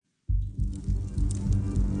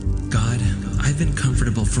been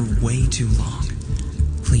comfortable for way too long.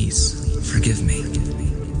 Please, forgive me.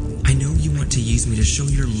 I know you want to use me to show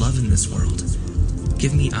your love in this world.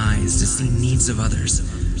 Give me eyes to see needs of others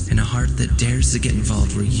and a heart that dares to get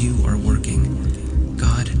involved where you are working.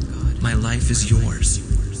 God, my life is yours.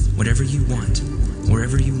 Whatever you want,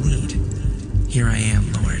 wherever you lead, here I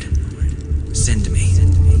am, Lord. Send me.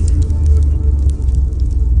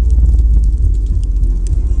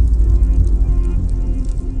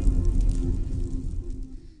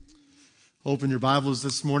 Open your Bibles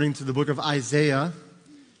this morning to the book of Isaiah,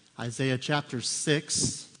 Isaiah chapter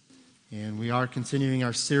 6. And we are continuing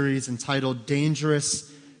our series entitled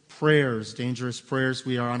Dangerous Prayers. Dangerous Prayers.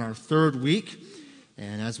 We are on our third week.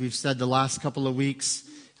 And as we've said the last couple of weeks,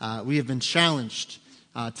 we have been challenged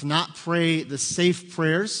to not pray the safe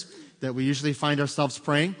prayers that we usually find ourselves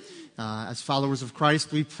praying. As followers of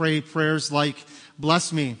Christ, we pray prayers like,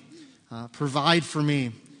 bless me, provide for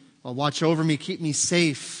me, watch over me, keep me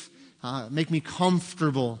safe, make me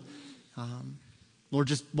comfortable. Lord,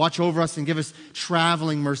 just watch over us and give us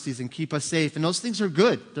traveling mercies and keep us safe. And those things are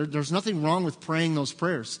good. There's nothing wrong with praying those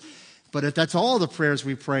prayers. But if that's all the prayers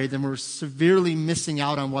we pray, then we're severely missing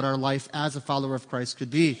out on what our life as a follower of Christ could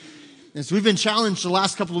be. And so we've been challenged the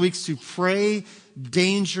last couple of weeks to pray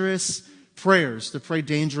dangerous prayers,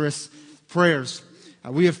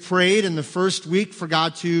 We have prayed in the first week for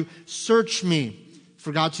God to search me,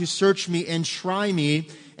 and try me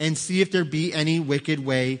and see if there be any wicked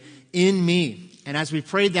way in me. And as we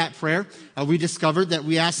prayed that prayer, we discovered that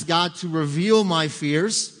we asked God to reveal my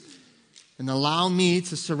fears and allow me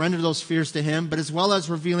to surrender those fears to Him, but as well as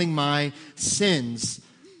revealing my sins.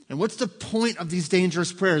 And what's the point of these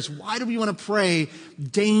dangerous prayers? Why do we want to pray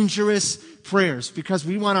dangerous prayers? Because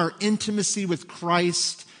we want our intimacy with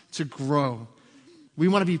Christ to grow. We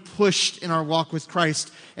want to be pushed in our walk with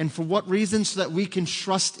Christ. And for what reason? So that we can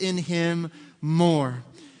trust in Him more.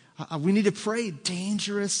 We need to pray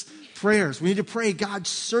dangerous prayers. We need to pray, God,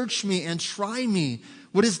 search me and try me.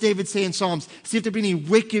 What does David say in Psalms? See if there be any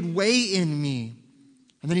wicked way in me.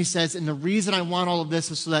 And then he says, and the reason I want all of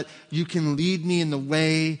this is so that you can lead me in the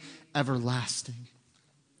way everlasting.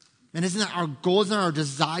 And isn't that our goal, isn't that our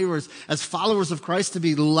desire as followers of Christ to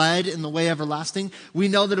be led in the way everlasting? We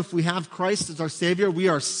know that if we have Christ as our Savior, we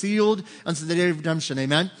are sealed unto the day of redemption.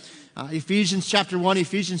 Amen? Ephesians chapter 1,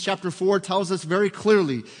 Ephesians chapter 4 tells us very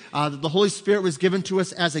clearly that the Holy Spirit was given to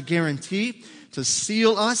us as a guarantee to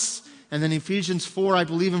seal us. And then Ephesians 4, I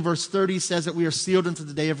believe in verse 30, says that we are sealed unto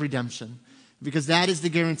the day of redemption. Because that is the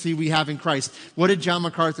guarantee we have in Christ. What did John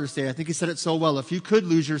MacArthur say? I think he said it so well. If you could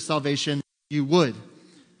lose your salvation, you would.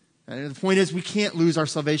 And the point is, we can't lose our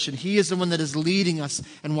salvation. He is the one that is leading us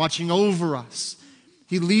and watching over us.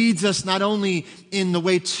 He leads us not only in the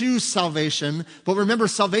way to salvation, but remember,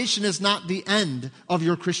 salvation is not the end of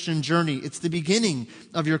your Christian journey. It's the beginning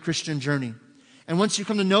of your Christian journey. And once you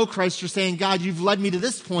come to know Christ, you're saying, God, you've led me to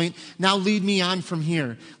this point. Now lead me on from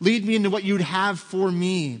here. Lead me into what you'd have for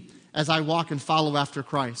me as I walk and follow after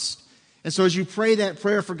Christ. And so as you pray that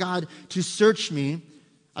prayer for God to search me,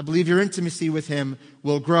 I believe your intimacy with Him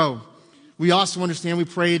will grow. We also understand we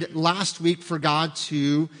prayed last week for God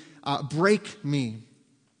to break me.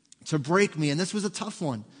 To break me. And this was a tough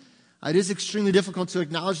one. It is extremely difficult to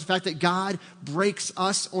acknowledge the fact that God breaks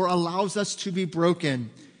us or allows us to be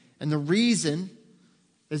broken. And the reason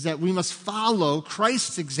is that we must follow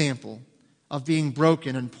Christ's example of being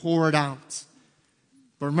broken and poured out.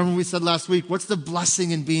 But remember we said last week, what's the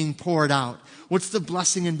blessing in being poured out? What's the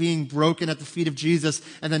blessing in being broken at the feet of Jesus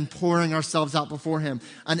and then pouring ourselves out before Him?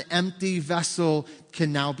 An empty vessel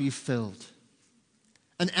can now be filled.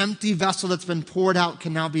 An empty vessel that's been poured out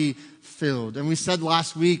can now be filled. And we said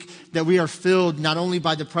last week that we are filled not only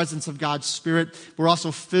by the presence of God's Spirit, we're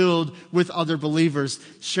also filled with other believers.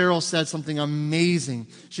 Cheryl said something amazing.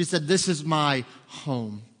 She said, this is my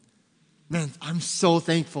home. Man, I'm so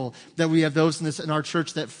thankful that we have those in our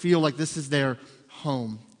church that feel like this is their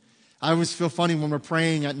home. I always feel funny when we're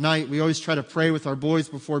praying at night. We always try to pray with our boys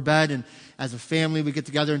before bed, and as a family, we get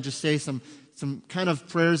together and just say some kind of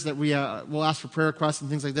prayers that we'll ask for prayer requests and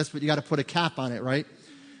things like this, but you got to put a cap on it, right?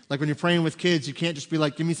 Like when you're praying with kids, you can't just be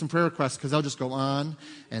like, give me some prayer requests, because they'll just go on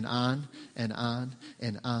and on and on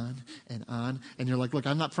and on and on. And you're like, look,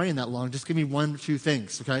 I'm not praying that long. Just give me 1 or 2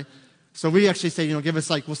 things, okay? So we actually say, give us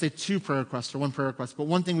we'll say 2 prayer requests or 1 prayer request. But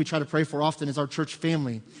one thing we try to pray for often is our church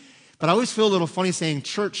family. But I always feel a little funny saying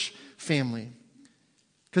church family,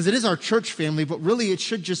 because it is our church family, but really it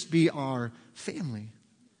should just be our family.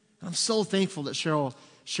 I'm so thankful that Cheryl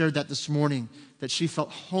shared that this morning, that she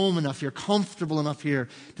felt home enough here, comfortable enough here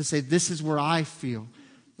to say, this is where I feel.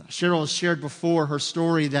 Cheryl has shared before her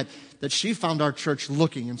story that she found our church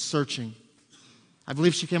looking and searching. I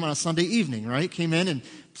believe she came on a Sunday evening, right? Came in and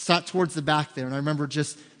sat towards the back there. And I remember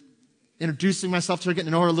just introducing myself to her, getting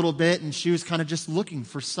to know her a little bit, and she was kind of just looking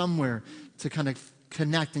for somewhere to kind of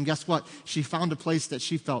connect. And guess what? She found a place that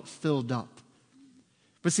she felt filled up.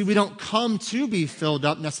 But see, we don't come to be filled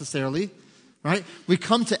up necessarily, right? We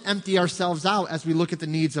come to empty ourselves out as we look at the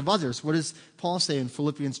needs of others. What does Paul say in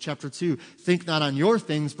Philippians chapter 2? Think not on your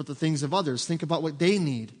things, but the things of others. Think about what they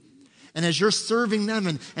need. And as you're serving them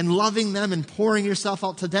and loving them and pouring yourself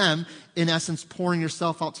out to them, in essence, pouring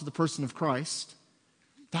yourself out to the person of Christ,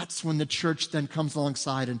 that's when the church then comes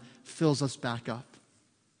alongside and fills us back up.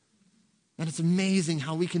 And it's amazing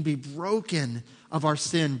how we can be broken of our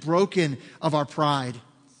sin, broken of our pride,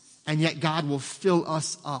 and yet God will fill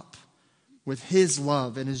us up with His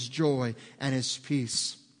love and His joy and His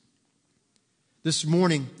peace. This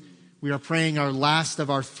morning, we are praying our last of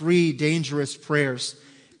our 3 dangerous prayers.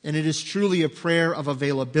 And it is truly a prayer of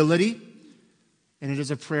availability. And it is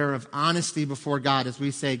a prayer of honesty before God as we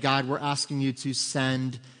say, God, we're asking you to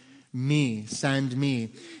send me. Send me.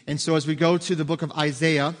 And so as we go to the book of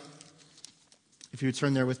Isaiah, if you would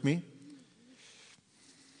turn there with me.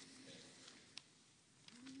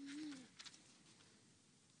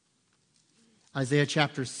 Isaiah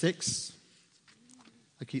chapter 6.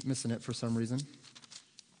 I keep missing it for some reason.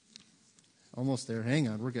 Almost there. Hang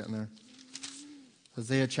on, we're getting there.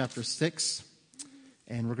 Isaiah chapter 6,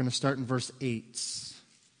 and we're going to start in verse 8.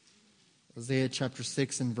 Isaiah chapter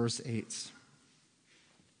 6 and verse 8. It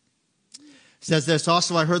says this,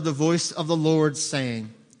 also I heard the voice of the Lord saying,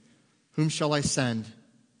 whom shall I send,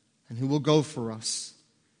 and who will go for us?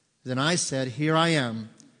 Then I said, here I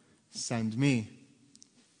am, send me.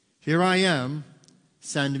 Here I am,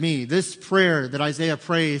 send me. This prayer that Isaiah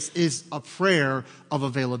prays is a prayer of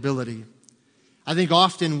availability. I think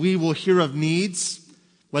often we will hear of needs,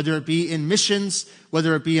 whether it be in missions,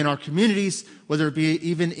 whether it be in our communities, whether it be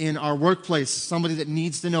even in our workplace, somebody that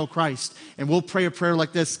needs to know Christ. And we'll pray a prayer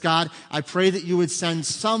like this, God, I pray that you would send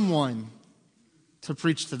someone to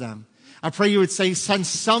preach to them. I pray you would send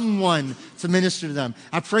someone to minister to them.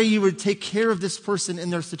 I pray you would take care of this person in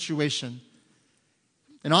their situation.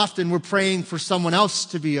 And often we're praying for someone else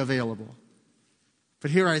to be available.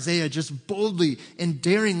 But here Isaiah just boldly and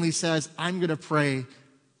daringly says, I'm going to pray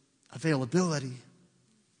availability.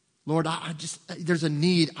 Lord, there's a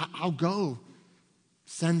need. I'll go.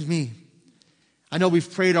 Send me. I know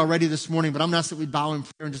we've prayed already this morning, but I'm going to ask that we bow in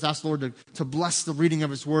prayer and just ask the Lord to bless the reading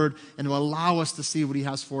of His Word and to allow us to see what He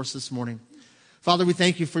has for us this morning. Father, we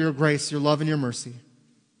thank you for your grace, your love, and your mercy.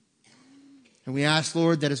 And we ask,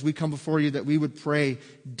 Lord, that as we come before you, that we would pray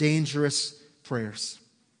dangerous prayers.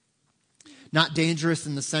 Not dangerous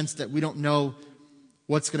in the sense that we don't know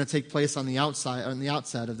what's going to take place on the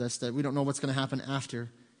outset of this, that we don't know what's going to happen after.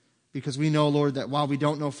 Because we know, Lord, that while we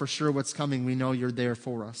don't know for sure what's coming, we know you're there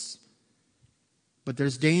for us. But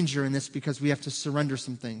there's danger in this because we have to surrender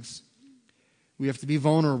some things. We have to be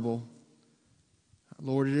vulnerable.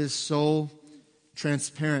 Lord, it is so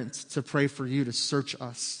transparent to pray for you to search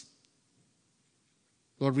us.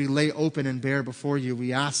 Lord, we lay open and bare before you.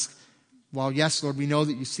 We ask, while yes, Lord, we know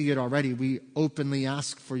that you see it already, we openly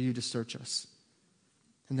ask for you to search us.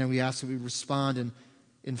 And then we ask that we respond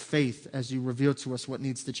in faith as you reveal to us what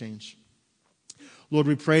needs to change. Lord,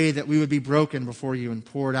 we pray that we would be broken before you and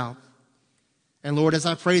poured out. And Lord, as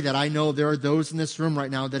I pray that, I know there are those in this room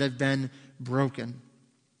right now that have been broken.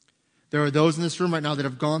 There are those in this room right now that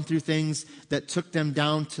have gone through things that took them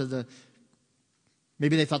down to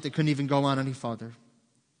maybe they thought they couldn't even go on any farther.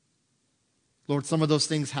 Lord, some of those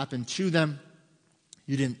things happened to them.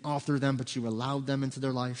 You didn't author them, but you allowed them into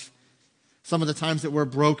their life. Some of the times that we're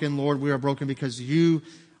broken, Lord, we are broken because you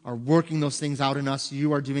are working those things out in us.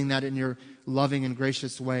 You are doing that in your loving and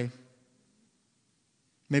gracious way.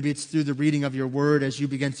 Maybe it's through the reading of your word as you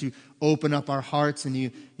begin to open up our hearts and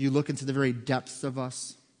you look into the very depths of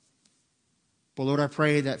us. But Lord, I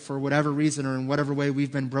pray that for whatever reason or in whatever way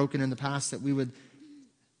we've been broken in the past, that we would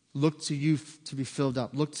look to you to be filled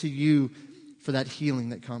up. Look to you for that healing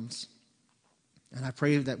that comes. And I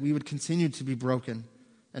pray that we would continue to be broken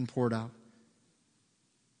and poured out.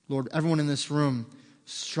 Lord, everyone in this room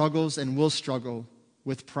struggles and will struggle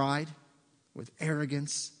with pride, with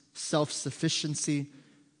arrogance, self-sufficiency,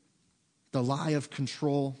 the lie of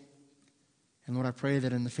control. And Lord, I pray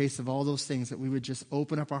that in the face of all those things that we would just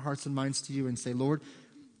open up our hearts and minds to you and say, Lord,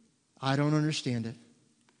 I don't understand it,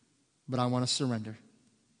 but I want to surrender.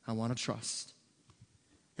 I want to trust.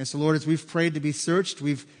 And so, Lord, as we've prayed to be searched,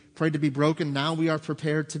 we've prayed to be broken, now we are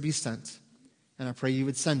prepared to be sent. And I pray you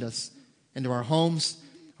would send us into our homes,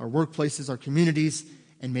 our workplaces, our communities,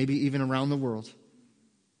 and maybe even around the world.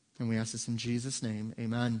 And we ask this in Jesus' name.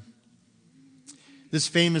 Amen. This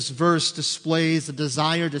famous verse displays a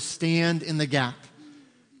desire to stand in the gap,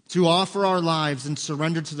 to offer our lives and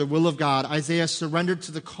surrender to the will of God. Isaiah surrendered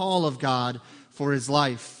to the call of God for his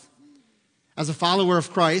life. As a follower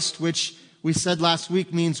of Christ, which we said last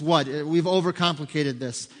week means what? We've overcomplicated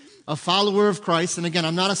this. A follower of Christ, and again,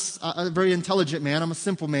 I'm not a very intelligent man, I'm a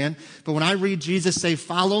simple man, but when I read Jesus say,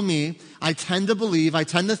 follow me, I tend to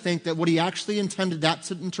think that what he actually intended that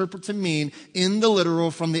to interpret to mean, in the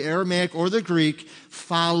literal, from the Aramaic or the Greek,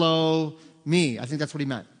 follow me. I think that's what he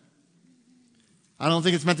meant. I don't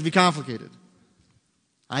think it's meant to be complicated.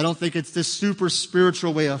 I don't think it's this super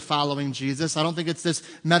spiritual way of following Jesus. I don't think it's this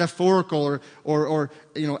metaphorical or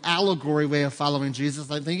allegory way of following Jesus.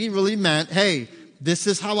 I think he really meant, hey, this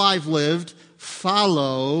is how I've lived.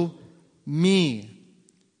 Follow me.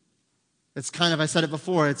 It's kind of, I said it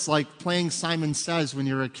before, it's like playing Simon Says when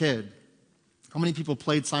you're a kid. How many people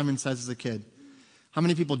played Simon Says as a kid? How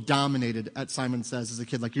many people dominated at Simon Says as a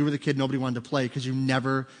kid? Like you were the kid nobody wanted to play because you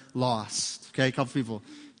never lost. Okay, a couple people.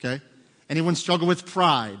 Okay? Anyone struggle with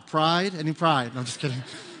pride? Pride? Any pride? No, I'm just kidding.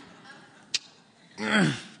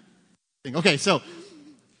 Okay, so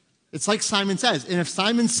it's like Simon Says. And if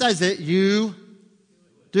Simon says it, you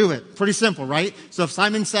do it. Pretty simple, right? So if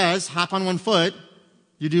Simon says, hop on one foot,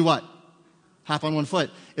 you do what? Hop on one foot.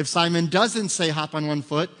 If Simon doesn't say hop on one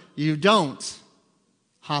foot, you don't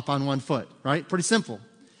hop on one foot, right? Pretty simple.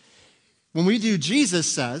 When we do Jesus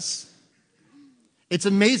Says, it's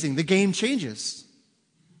amazing. The game changes.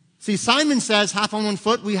 See, Simon says hop on one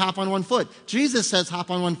foot, we hop on one foot. Jesus says hop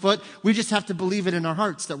on one foot. We just have to believe it in our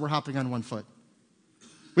hearts that we're hopping on one foot.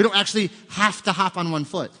 We don't actually have to hop on one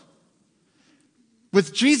foot.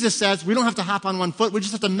 With Jesus Says, we don't have to hop on one foot. We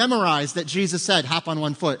just have to memorize that Jesus said hop on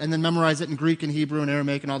one foot and then memorize it in Greek and Hebrew and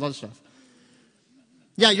Aramaic and all that other stuff.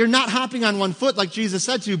 Yeah, you're not hopping on one foot like Jesus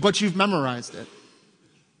said to, but you've memorized it.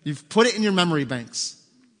 You've put it in your memory banks.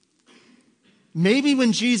 Maybe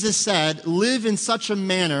when Jesus said, live in such a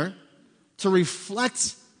manner to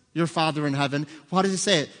reflect your Father in heaven, why does he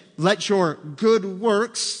say it? Let your good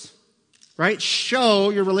works, right, show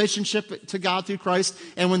your relationship to God through Christ.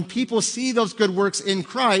 And when people see those good works in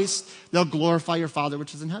Christ, they'll glorify your Father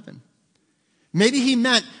which is in heaven. Maybe he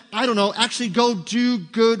meant, actually go do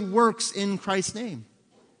good works in Christ's name.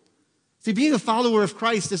 See, being a follower of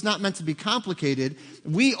Christ is not meant to be complicated.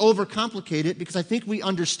 We overcomplicate it because I think we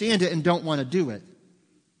understand it and don't want to do it.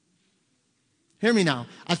 Hear me now.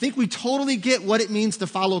 I think we totally get what it means to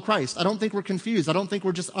follow Christ. I don't think we're confused. I don't think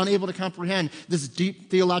we're just unable to comprehend this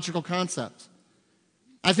deep theological concept.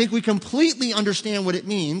 I think we completely understand what it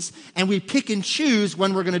means, and we pick and choose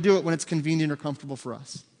when we're going to do it when it's convenient or comfortable for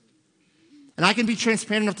us. And I can be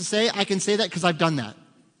transparent enough to say, I can say that because I've done that.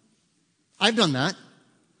 I've done that.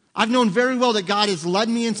 I've known very well that God has led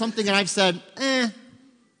me in something and I've said, it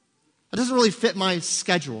doesn't really fit my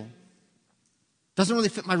schedule. It doesn't really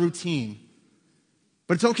fit my routine.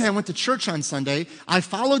 But it's okay, I went to church on Sunday. I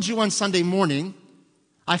followed you on Sunday morning.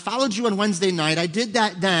 I followed you on Wednesday night. I did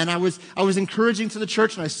that then. I was encouraging to the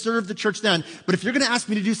church and I served the church then. But if you're going to ask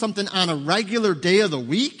me to do something on a regular day of the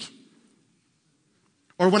week,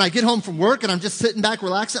 or when I get home from work and I'm just sitting back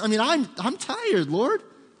relaxing, I'm tired, Lord.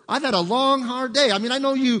 I've had a long, hard day. I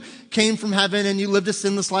know you came from heaven and you lived a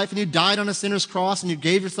sinless life and you died on a sinner's cross and you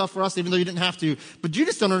gave yourself for us even though you didn't have to. But you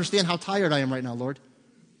just don't understand how tired I am right now, Lord.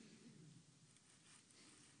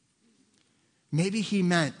 Maybe he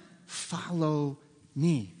meant, follow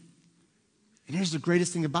me. And here's the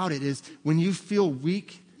greatest thing about it is when you feel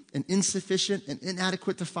weak and insufficient and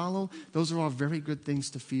inadequate to follow, those are all very good things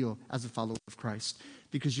to feel as a follower of Christ.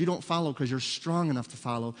 Because you don't follow because you're strong enough to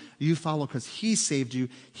follow. You follow because he saved you.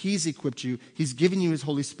 He's equipped you. He's given you his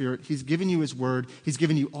Holy Spirit. He's given you his word. He's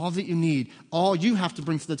given you all that you need. All you have to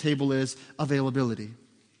bring to the table is availability.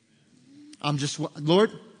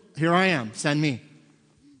 Lord, here I am. Send me.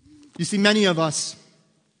 You see, many of us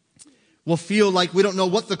will feel like we don't know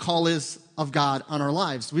what the call is of God on our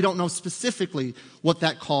lives. We don't know specifically what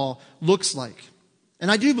that call looks like.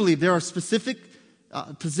 And I do believe there are specific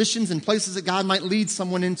positions and places that God might lead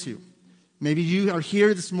someone into. Maybe you are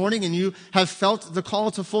here this morning and you have felt the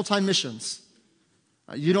call to full-time missions.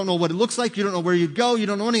 You don't know what it looks like. You don't know where you'd go. You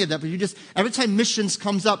don't know any of that. But every time missions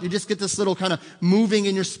comes up, you just get this little kind of moving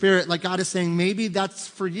in your spirit like God is saying, maybe that's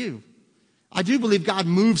for you. I do believe God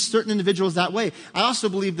moves certain individuals that way. I also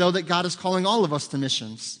believe, though, that God is calling all of us to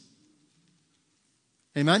missions.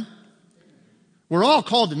 Amen? We're all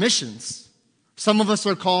called to missions. Some of us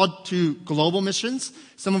are called to global missions.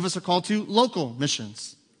 Some of us are called to local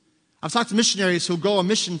missions. I've talked to missionaries who go on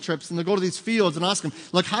mission trips and they go to these fields and ask them,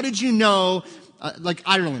 how did you know,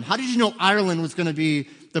 Ireland? How did you know Ireland was going to be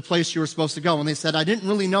the place you were supposed to go. And they said, I didn't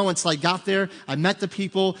really know until I got there. I met the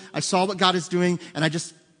people. I saw what God is doing. And I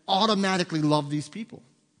just automatically loved these people.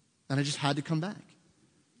 And I just had to come back.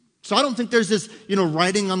 So I don't think there's this,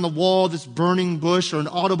 writing on the wall, this burning bush or an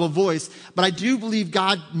audible voice. But I do believe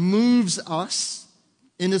God moves us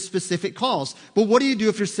into specific calls. But what do you do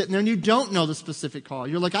if you're sitting there and you don't know the specific call?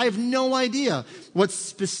 You're like, I have no idea what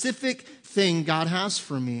specific thing God has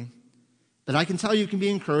for me. But I can tell you can be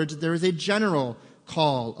encouraged that there is a general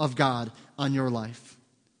call of God on your life.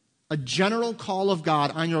 A general call of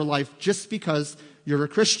God on your life just because you're a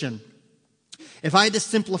Christian. If I had to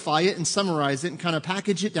simplify it and summarize it and kind of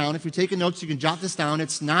package it down, if you're taking notes, you can jot this down.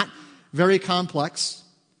 It's not very complex.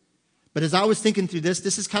 But as I was thinking through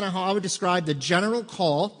this is kind of how I would describe the general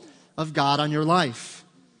call of God on your life.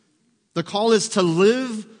 The call is to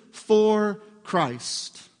live for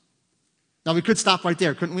Christ. Now, we could stop right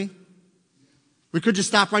there, couldn't we? We could just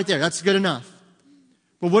stop right there. That's good enough.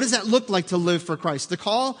 But what does that look like to live for Christ? The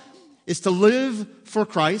call is to live for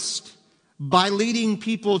Christ by leading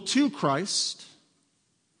people to Christ.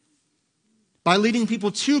 By leading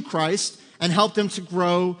people to Christ and help them to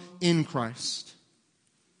grow in Christ.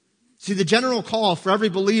 See, the general call for every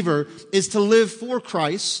believer is to live for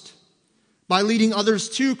Christ by leading others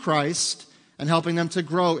to Christ and helping them to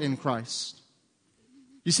grow in Christ.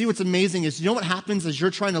 You see what's amazing is, you know what happens as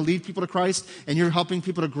you're trying to lead people to Christ and you're helping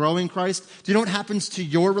people to grow in Christ? Do you know what happens to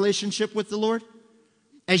your relationship with the Lord?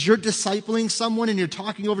 As you're discipling someone and you're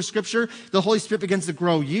talking over Scripture, the Holy Spirit begins to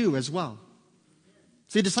grow you as well.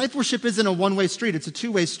 See, discipleship isn't a one-way street. It's a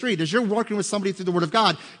two-way street. As you're working with somebody through the Word of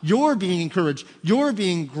God, you're being encouraged. You're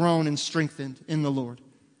being grown and strengthened in the Lord.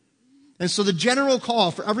 And so the general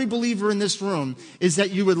call for every believer in this room is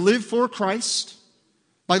that you would live for Christ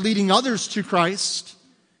by leading others to Christ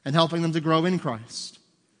and helping them to grow in Christ.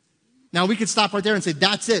 Now, we could stop right there and say,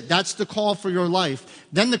 that's it. That's the call for your life.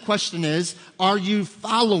 Then the question is, are you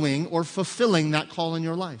following or fulfilling that call in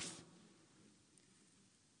your life?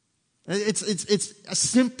 It's a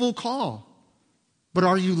simple call, but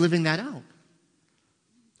are you living that out?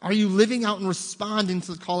 Are you living out and responding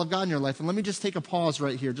to the call of God in your life? And let me just take a pause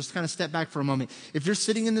right here, just kind of step back for a moment. If you're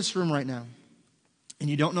sitting in this room right now and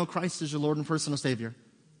you don't know Christ as your Lord and personal Savior,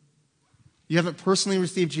 you haven't personally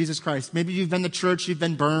received Jesus Christ. Maybe you've been to church, you've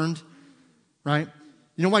been burned, right?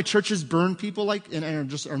 You know why churches burn people and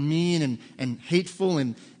are mean and hateful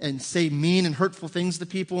and say mean and hurtful things to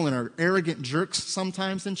people and are arrogant jerks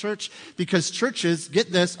sometimes in church? Because churches,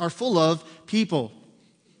 get this, are full of people.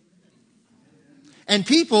 And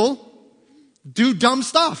people do dumb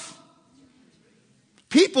stuff.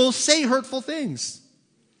 People say hurtful things.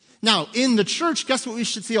 Now, in the church, guess what we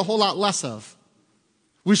should see a whole lot less of?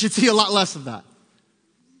 We should see a lot less of that.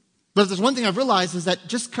 But if there's one thing I've realized is that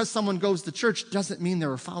just because someone goes to church doesn't mean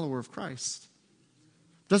they're a follower of Christ.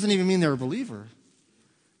 Doesn't even mean they're a believer.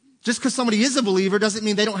 Just because somebody is a believer doesn't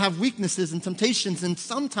mean they don't have weaknesses and temptations and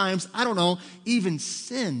sometimes, even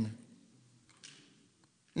sin.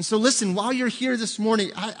 And so listen, while you're here this morning,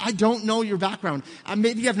 I don't know your background.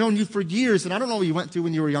 Maybe I've known you for years, and I don't know what you went through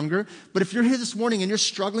when you were younger. But if you're here this morning and you're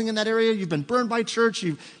struggling in that area, you've been burned by church,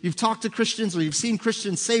 you've talked to Christians, or you've seen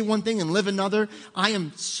Christians say one thing and live another, I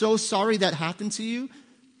am so sorry that happened to you.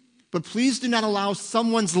 But please do not allow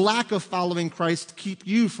someone's lack of following Christ to keep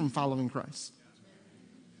you from following Christ.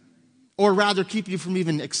 Or rather, keep you from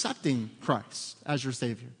even accepting Christ as your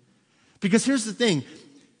Savior. Because here's the thing.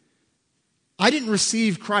 I didn't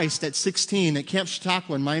receive Christ at 16 at Camp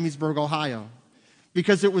Chautauqua in Miamisburg, Ohio,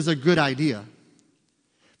 because it was a good idea,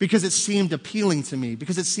 because it seemed appealing to me,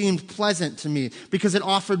 because it seemed pleasant to me, because it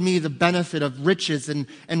offered me the benefit of riches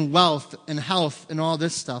and wealth and health and all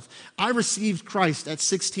this stuff. I received Christ at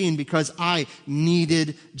 16 because I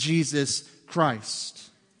needed Jesus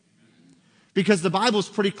Christ. Because the Bible's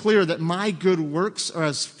pretty clear that my good works are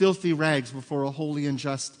as filthy rags before a holy and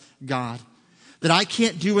just God. That I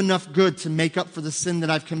can't do enough good to make up for the sin that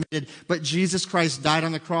I've committed, but Jesus Christ died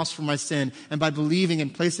on the cross for my sin. And by believing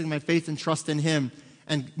and placing my faith and trust in Him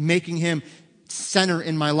and making Him center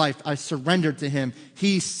in my life, I surrendered to Him.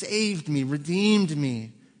 He saved me, redeemed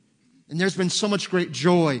me. And there's been so much great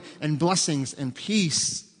joy and blessings and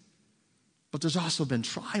peace. But there's also been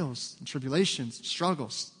trials and tribulations, and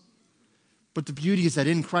struggles. But the beauty is that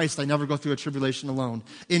in Christ, I never go through a tribulation alone.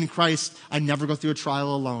 In Christ, I never go through a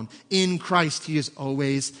trial alone. In Christ, He is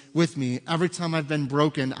always with me. Every time I've been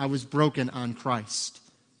broken, I was broken on Christ.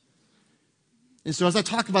 And so as I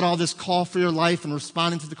talk about all this call for your life and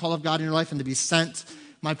responding to the call of God in your life and to be sent,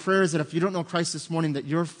 my prayer is that if you don't know Christ this morning, that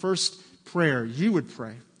your first prayer you would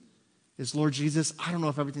pray is, Lord Jesus, I don't know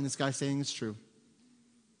if everything this guy's saying is true.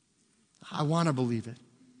 I want to believe it.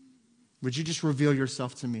 Would you just reveal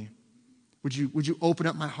yourself to me? Would you open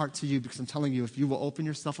up my heart to you? Because I'm telling you, if you will open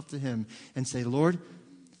yourself up to him and say, Lord,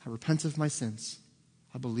 I repent of my sins.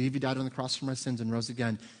 I believe you died on the cross for my sins and rose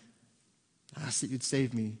again. I ask that you'd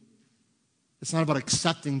save me. It's not about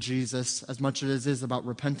accepting Jesus as much as it is about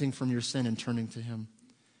repenting from your sin and turning to him.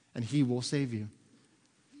 And he will save you.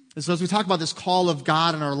 And so as we talk about this call of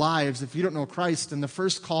God in our lives, if you don't know Christ, then the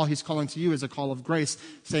first call he's calling to you is a call of grace,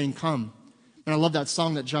 saying, come. And I love that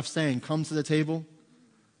song that Jeff sang, come to the table.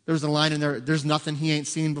 There's a line in there, there's nothing he ain't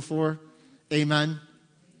seen before. Amen.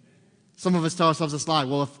 Some of us tell ourselves this lie,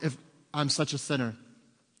 well, if I'm such a sinner,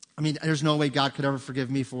 I mean, there's no way God could ever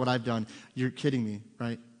forgive me for what I've done. You're kidding me,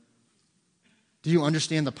 right? Do you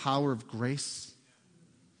understand the power of grace?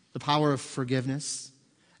 The power of forgiveness?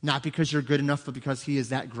 Not because you're good enough, but because he is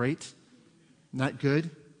that great, that good.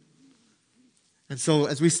 And so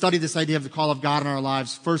as we study this idea of the call of God in our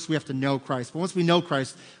lives, first we have to know Christ. But once we know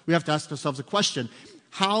Christ, we have to ask ourselves a question.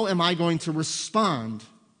 How am I going to respond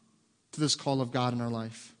to this call of God in our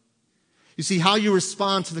life? You see, how you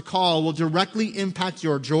respond to the call will directly impact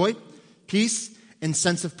your joy, peace, and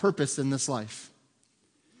sense of purpose in this life.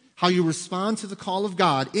 How you respond to the call of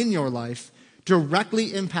God in your life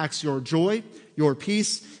directly impacts your joy, your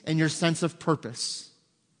peace, and your sense of purpose.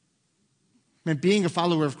 Man, being a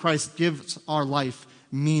follower of Christ gives our life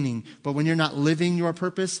meaning. But when you're not living your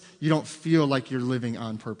purpose, you don't feel like you're living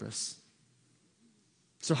on purpose.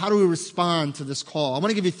 So how do we respond to this call? I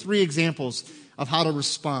want to give you 3 examples of how to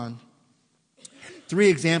respond. 3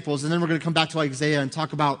 examples, and then we're going to come back to Isaiah and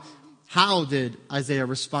talk about how did Isaiah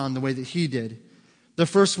respond the way that he did. The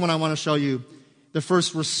first one I want to show you, the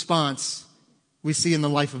first response we see in the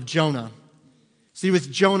life of Jonah. See,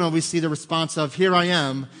 with Jonah, we see the response of, here I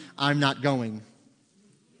am, I'm not going.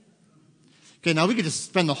 Okay, now we could just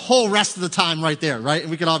spend the whole rest of the time right there, right?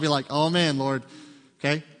 And we could all be like, oh man, Lord.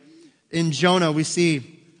 Okay? In Jonah, we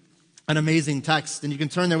see an amazing text. And you can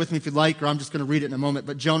turn there with me if you'd like, or I'm just going to read it in a moment.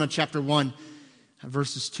 But Jonah chapter 1,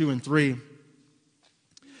 verses 2 and 3.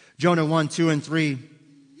 Jonah 1, 2 and 3. It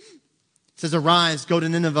says, arise, go to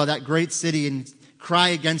Nineveh, that great city, and cry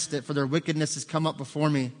against it, for their wickedness has come up before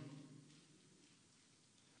me.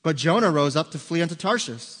 But Jonah rose up to flee unto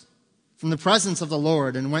Tarshish from the presence of the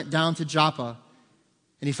Lord, and went down to Joppa.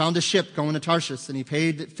 And he found a ship going to Tarshish, and he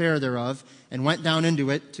paid the fare thereof, and went down into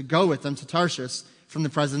it to go with them to Tarshish from the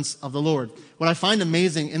presence of the Lord. What I find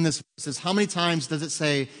amazing in this verse is how many times does it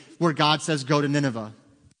say where God says go to Nineveh?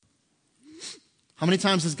 How many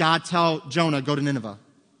times does God tell Jonah go to Nineveh?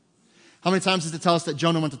 How many times does it tell us that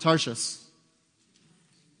Jonah went to Tarshish?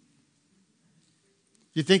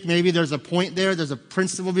 You think maybe there's a point there's a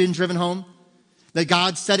principle being driven home? That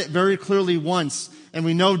God said it very clearly once, and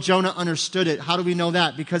we know Jonah understood it. How do we know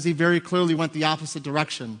that? Because he very clearly went the opposite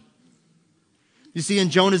direction. You see, in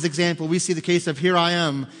Jonah's example, we see the case of, here I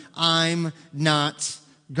am, I'm not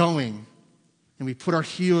going. And we put our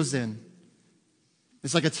heels in.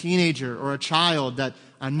 It's like a teenager or a child that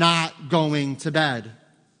I'm not going to bed.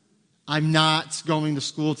 I'm not going to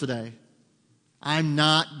school today. I'm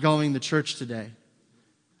not going to church today.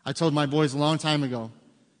 I told my boys a long time ago,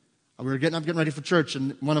 we were getting ready for church,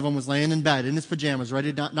 and one of them was laying in bed in his pajamas,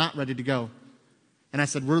 not ready to go. And I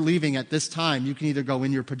said, we're leaving at this time. You can either go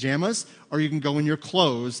in your pajamas or you can go in your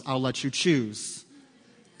clothes. I'll let you choose.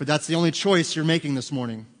 But that's the only choice you're making this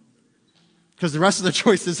morning. Because the rest of the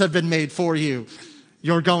choices have been made for you.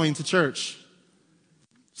 You're going to church.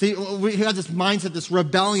 See, we have this mindset, this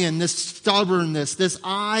rebellion, this stubbornness, this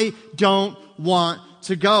I don't want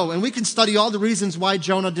to go. And we can study all the reasons why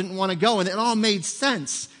Jonah didn't want to go, and it all made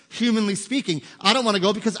sense, humanly speaking. I don't want to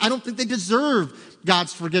go because I don't think they deserve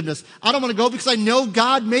God's forgiveness. I don't want to go because I know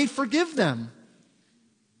God may forgive them.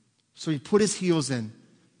 So he put his heels in.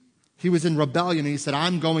 He was in rebellion, and he said,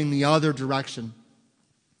 I'm going the other direction.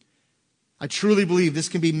 I truly believe this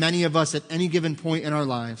can be many of us at any given point in our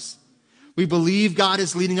lives. We believe God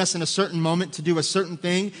is leading us in a certain moment to do a certain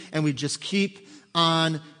thing, and we just keep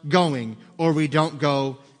on going, or we don't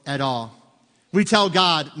go at all. We tell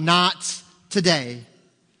God, not today.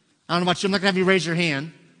 I don't know about you, I'm not going to have you raise your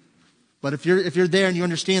hand, but if you're there and you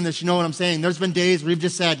understand this, you know what I'm saying. There's been days where we've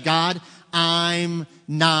just said, God, I'm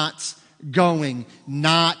not going.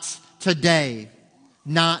 Not today.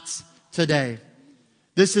 Not today.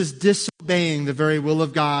 This is disobeying the very will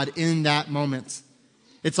of God in that moment.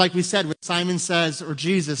 It's like we said, what Simon says or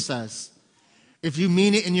Jesus says. If you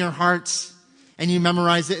mean it in your hearts and you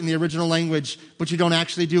memorize it in the original language, but you don't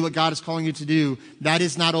actually do what God is calling you to do, that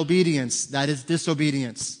is not obedience. That is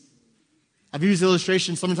disobedience. I've used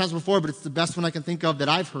illustrations sometimes before, but it's the best one I can think of that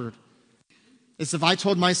I've heard. It's if I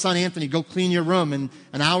told my son Anthony, go clean your room, and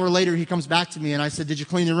an hour later he comes back to me and I said, did you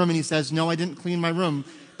clean your room? And he says, no, I didn't clean my room,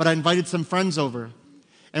 but I invited some friends over.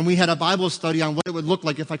 And we had a Bible study on what it would look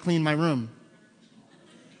like if I cleaned my room.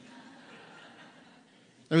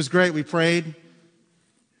 It was great. We prayed.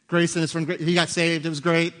 Grace and his friend, he got saved. It was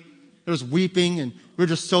great. There was weeping, and we were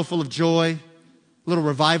just so full of joy. A little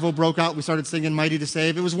revival broke out. We started singing Mighty to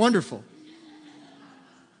Save. It was wonderful.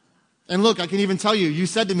 And look, I can even tell you, you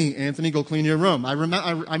said to me, Anthony, go clean your room.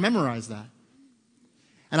 I memorized that.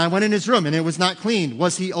 And I went in his room, and it was not cleaned.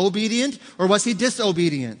 Was he obedient, or was he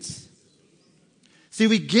disobedient? See,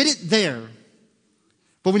 we get it there.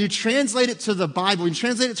 But when you translate it to the Bible, when you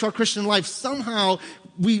translate it to our Christian life, somehow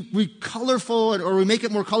we colorful, or we make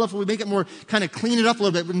it more colorful, we make it more, kind of clean it up a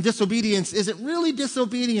little bit. When disobedience, is it really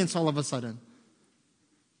disobedience all of a sudden?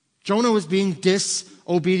 Jonah was being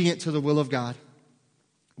disobedient to the will of God.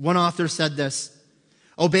 One author said this,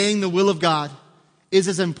 obeying the will of God is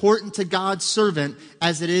as important to God's servant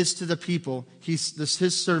as it is to the people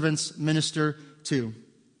his servants minister to.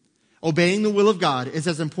 Obeying the will of God is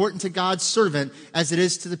as important to God's servant as it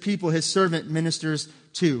is to the people his servant ministers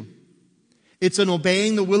to. It's in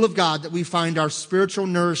obeying the will of God that we find our spiritual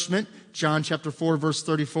nourishment, John chapter 4, verse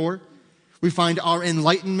 34. We find our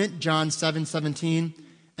enlightenment, John 7:17,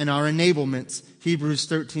 and our enablement, Hebrews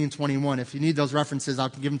 13:21. If you need those references, I'll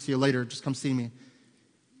give them to you later. Just come see me.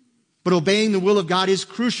 But obeying the will of God is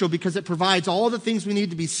crucial because it provides all the things we need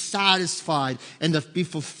to be satisfied and to be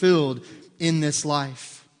fulfilled in this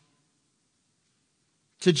life.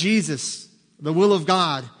 To Jesus, the will of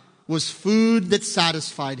God was food that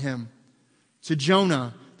satisfied him. To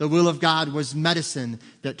Jonah, the will of God was medicine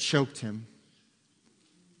that choked him.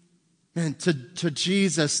 Man, to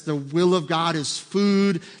Jesus, the will of God is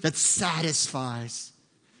food that satisfies.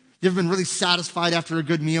 You ever been really satisfied after a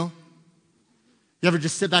good meal? You ever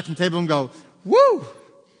just sit back at the table and go, woo?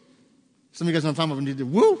 Some of you guys know what I'm talking about when you do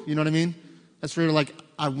woo, you know what I mean? That's where you're like,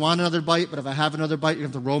 I want another bite, but if I have another bite, you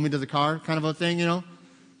have to roll me to the car kind of a thing, you know?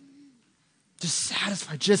 Just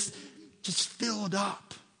satisfied, just filled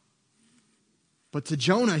up. But to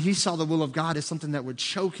Jonah, he saw the will of God as something that would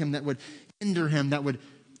choke him, that would hinder him, that would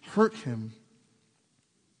hurt him.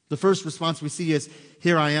 The first response we see is,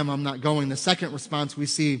 here I am, I'm not going. The second response we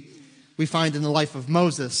find in the life of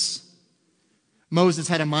Moses. Moses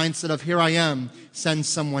had a mindset of, here I am, send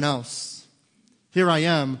someone else. Here I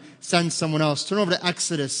am, send someone else. Turn over to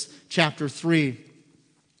Exodus chapter 3.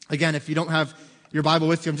 Again, if you don't have your Bible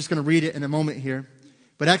with you, I'm just going to read it in a moment here.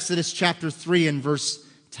 But Exodus chapter 3 and verse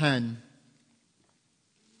 10.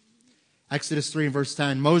 Exodus 3 and verse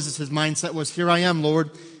 10. Moses' mindset was, here I am,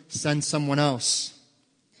 Lord, send someone else.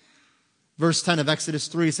 Verse 10 of Exodus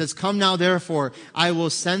 3 says, come now therefore, I will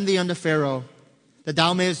send thee unto Pharaoh, that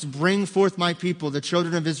thou mayest bring forth my people, the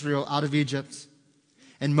children of Israel, out of Egypt.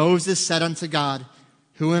 And Moses said unto God,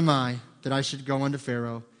 who am I that I should go unto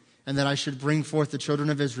Pharaoh, and that I should bring forth the children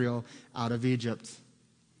of Israel out of Egypt?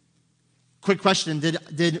 Quick question,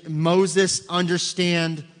 did Moses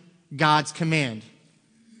understand God's command?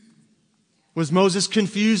 Was Moses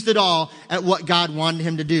confused at all at what God wanted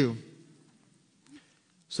him to do?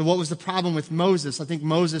 So what was the problem with Moses? I think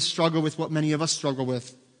Moses struggled with what many of us struggle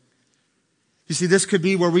with. You see, this could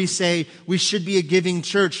be where we say, we should be a giving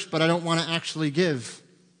church, but I don't want to actually give.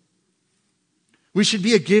 We should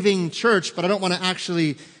be a giving church, but I don't want to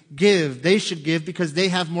actually give. They should give because they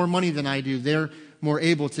have more money than I do. They're more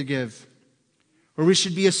able to give. Or we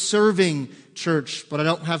should be a serving church, but I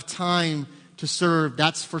don't have time to serve.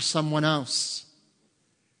 That's for someone else.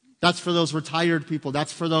 That's for those retired people.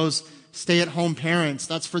 That's for those stay-at-home parents.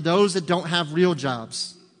 That's for those that don't have real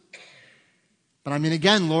jobs. But I mean,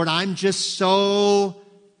 again, Lord, I'm just so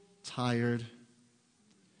tired.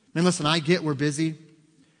 Man, listen, I get we're busy.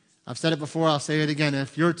 I've said it before, I'll say it again.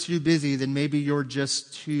 If you're too busy, then maybe you're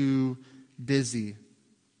just too busy.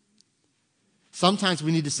 Sometimes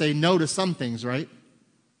we need to say no to some things, right?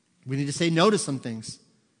 We need to say no to some things.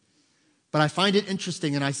 But I find it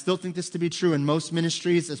interesting, and I still think this to be true in most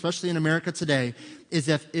ministries, especially in America today, is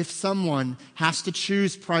if someone has to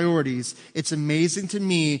choose priorities, it's amazing to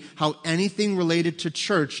me how anything related to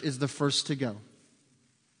church is the first to go.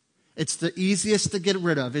 It's the easiest to get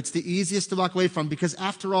rid of. It's the easiest to walk away from because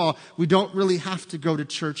after all, we don't really have to go to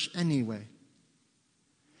church anyway.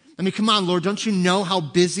 I mean, come on, Lord, don't you know how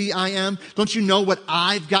busy I am? Don't you know what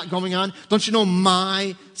I've got going on? Don't you know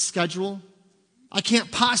my schedule? I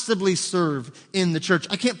can't possibly serve in the church.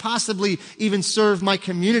 I can't possibly even serve my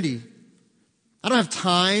community. I don't have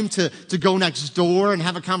time to go next door and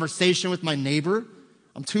have a conversation with my neighbor.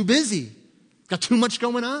 I'm too busy. Got too much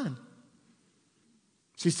going on.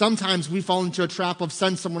 See, sometimes we fall into a trap of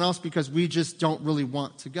send someone else because we just don't really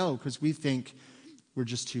want to go, because we think we're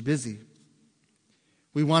just too busy.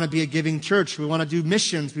 We want to be a giving church. We want to do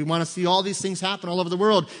missions. We want to see all these things happen all over the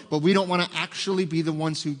world, but we don't want to actually be the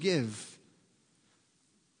ones who give,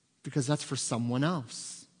 because that's for someone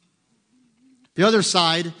else. The other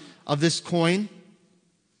side of this coin,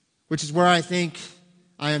 which is where I think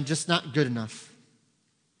I am just not good enough.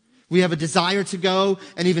 We have a desire to go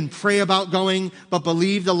and even pray about going, but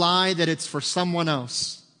believe the lie that it's for someone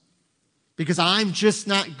else, because I'm just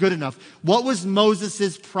not good enough. What was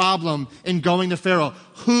Moses' problem in going to Pharaoh?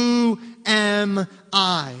 Who am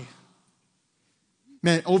I?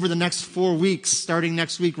 Man, over the next 4 weeks, starting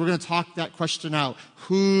next week, we're going to talk that question out.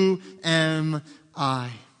 Who am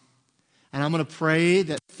I? And I'm going to pray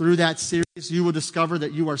that through that series, you will discover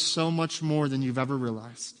that you are so much more than you've ever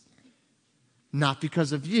realized. Not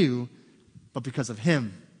because of you, but because of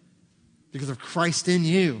Him. Because of Christ in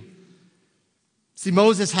you. See,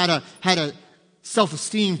 Moses had a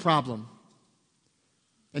self-esteem problem.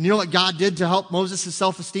 And you know what God did to help Moses'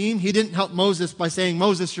 self-esteem? He didn't help Moses by saying,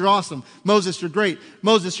 Moses, you're awesome. Moses, you're great.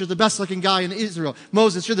 Moses, you're the best-looking guy in Israel.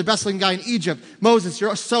 Moses, you're the best-looking guy in Egypt. Moses,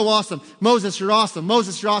 you're so awesome. Moses, you're awesome.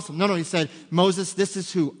 Moses, you're awesome. No, he said, Moses, this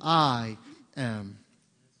is who I am.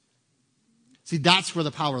 See, that's where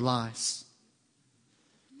the power lies.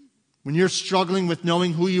 When you're struggling with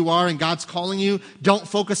knowing who you are and God's calling you, don't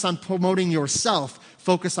focus on promoting yourself.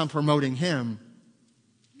 Focus on promoting Him.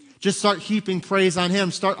 Just start heaping praise on Him.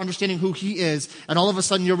 Start understanding who He is. And all of a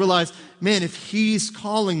sudden you'll realize, man, if He's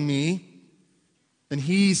calling me, then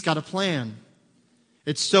He's got a plan.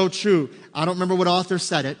 It's so true. I don't remember what author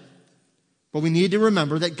said it, but we need to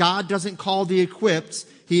remember that God doesn't call the equipped.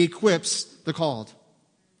 He equips the called.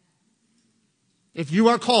 If you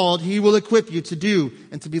are called, He will equip you to do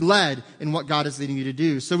and to be led in what God is leading you to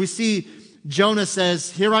do. So we see Jonah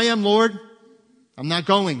says, here I am, Lord. I'm not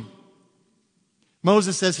going.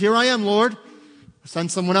 Moses says, here I am, Lord.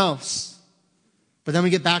 Send someone else. But then we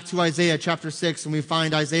get back to Isaiah chapter 6 and we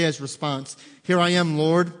find Isaiah's response. Here I am,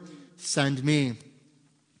 Lord. Send me.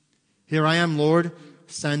 Here I am, Lord.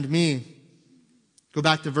 Send me. Go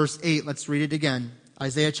back to verse 8. Let's read it again.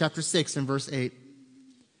 Isaiah chapter 6 and verse 8.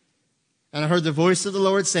 And I heard the voice of the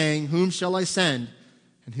Lord saying, whom shall I send,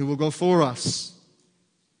 and who will go for us?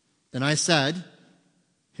 Then I said,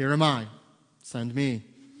 here am I, send me.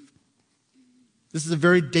 This is a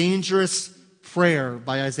very dangerous prayer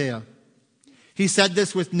by Isaiah. He said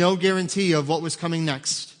this with no guarantee of what was coming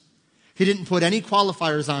next. He didn't put any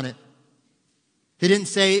qualifiers on it. He didn't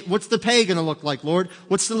say, what's the pay going to look like, Lord?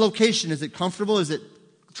 What's the location? Is it comfortable? Is it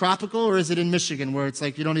tropical? Or is it in Michigan where it's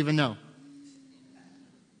like you don't even know?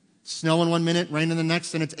 Snow in 1 minute, rain in the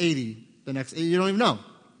next, and it's 80. The next, you don't even know.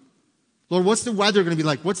 Lord, what's the weather going to be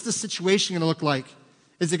like? What's the situation going to look like?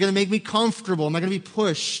 Is it going to make me comfortable? Am I going to be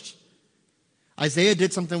pushed? Isaiah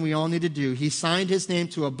did something we all need to do. He signed his name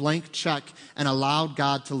to a blank check and allowed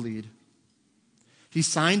God to lead. He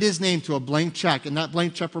signed his name to a blank check, and that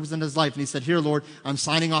blank check represented his life. And he said, here, Lord, I'm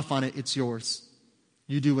signing off on it. It's yours.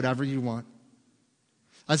 You do whatever you want.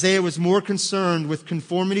 Isaiah was more concerned with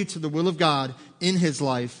conformity to the will of God in his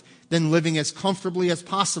life than living as comfortably as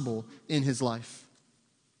possible in his life.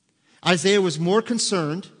 Isaiah was more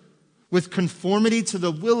concerned with conformity to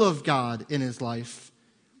the will of God in his life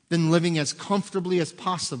than living as comfortably as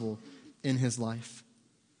possible in his life.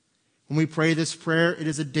 When we pray this prayer, it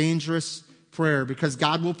is a dangerous prayer because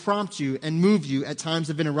God will prompt you and move you at times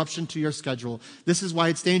of interruption to your schedule. This is why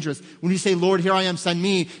it's dangerous. When you say, Lord, here I am, send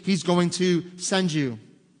me, He's going to send you.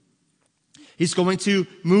 He's going to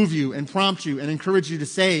move you and prompt you and encourage you to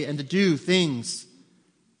say and to do things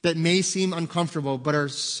that may seem uncomfortable but are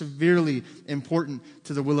severely important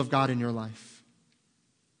to the will of God in your life.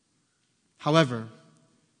 However,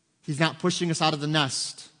 He's not pushing us out of the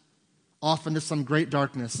nest off into some great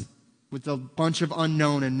darkness with a bunch of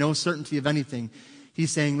unknown and no certainty of anything.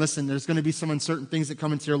 He's saying, listen, there's going to be some uncertain things that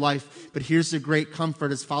come into your life, but here's the great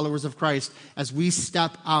comfort as followers of Christ. As we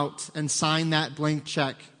step out and sign that blank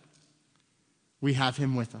check, we have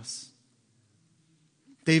Him with us.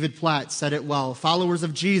 David Platt said it well. Followers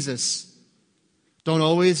of Jesus don't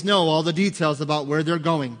always know all the details about where they're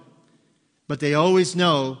going, but they always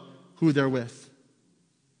know who they're with.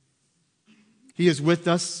 He is with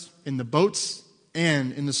us in the boats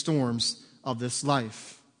and in the storms of this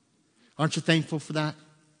life. Aren't you thankful for that?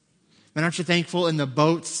 And aren't you thankful in the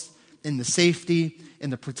boats, in the safety, in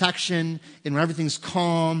the protection, in when everything's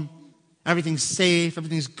calm, everything's safe,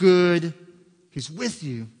 everything's good? He's with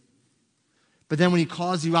you. But then when he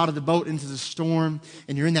calls you out of the boat into the storm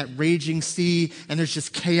and you're in that raging sea and there's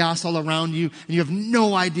just chaos all around you and you have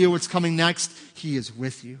no idea what's coming next, he is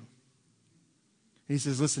with you. He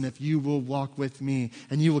says, listen, if you will walk with me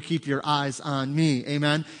and you will keep your eyes on me,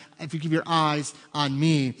 amen? If you keep your eyes on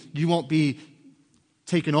me, you won't be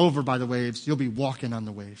taken over by the waves. You'll be walking on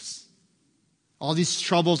the waves. All these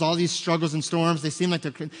troubles, all these struggles and storms, they seem like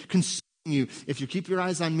they're consuming you. If you keep your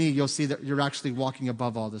eyes on me, you'll see that you're actually walking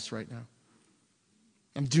above all this right now.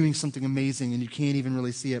 I'm doing something amazing and you can't even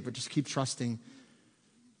really see it, but just keep trusting.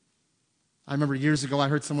 I remember years ago I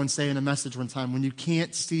heard someone say in a message one time, when you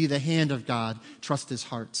can't see the hand of God, trust his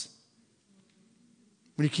heart.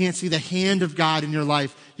 When you can't see the hand of God in your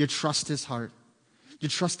life, you trust his heart. You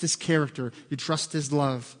trust his character. You trust his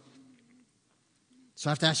love. So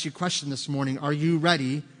I have to ask you a question this morning. Are you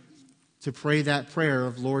ready to pray that prayer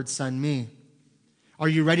of Lord, send me? Are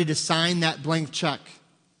you ready to sign that blank check?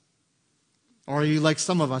 Or are you like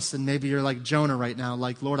some of us, and maybe you're like Jonah right now,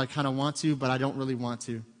 like, Lord, I kind of want to, but I don't really want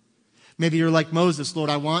to. Maybe you're like Moses,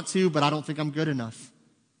 Lord, I want to, but I don't think I'm good enough.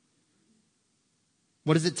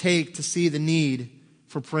 What does it take to see the need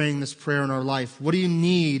for praying this prayer in our life? What do you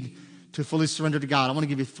need to fully surrender to God? I want to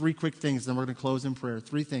give you 3 quick things, then we're going to close in prayer.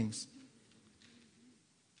 3 things.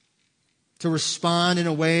 To respond in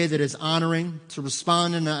a way that is honoring, to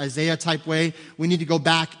respond in an Isaiah-type way, we need to go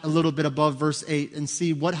back a little bit above verse 8 and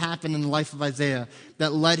see what happened in the life of Isaiah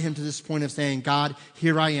that led him to this point of saying, God,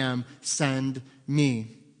 here I am, send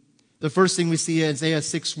me. The first thing we see in Isaiah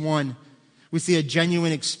 6:1, we see a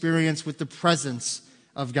genuine experience with the presence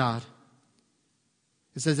of God.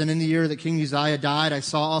 It says, and in the year that King Uzziah died, I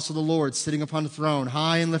saw also the Lord sitting upon the throne,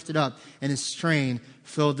 high and lifted up, and his train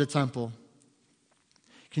filled the temple.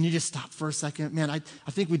 Can you just stop for a second? Man, I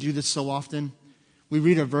think we do this so often. We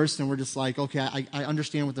read a verse and we're just like, okay, I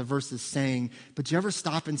understand what the verse is saying. But do you ever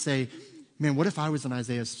stop and say, man, what if I was in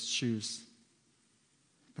Isaiah's shoes?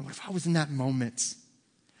 Man, what if I was in that moment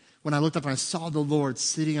when I looked up and I saw the Lord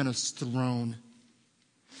sitting on his throne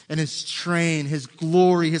and his train, his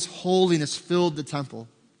glory, his holiness filled the temple?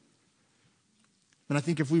 And I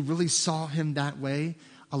think if we really saw him that way,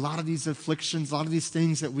 a lot of these afflictions, a lot of these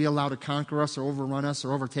things that we allow to conquer us or overrun us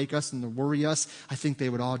or overtake us and to worry us, I think they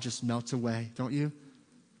would all just melt away, don't you?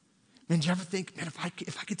 Man, do you ever think, man, if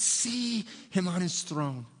I could see him on his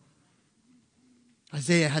throne?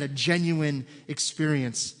 Isaiah had a genuine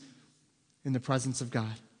experience in the presence of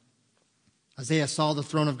God. Isaiah saw the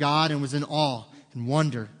throne of God and was in awe and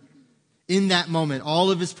wonder. In that moment, all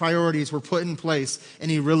of his priorities were put in place and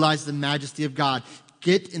he realized the majesty of God.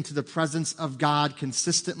 Get into the presence of God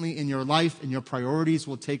consistently in your life and your priorities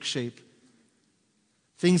will take shape.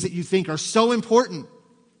 Things that you think are so important,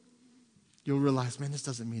 you'll realize, man, this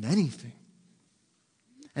doesn't mean anything.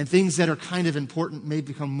 And things that are kind of important may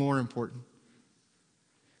become more important.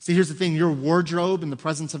 See, here's the thing. Your wardrobe in the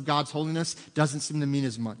presence of God's holiness doesn't seem to mean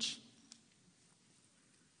as much.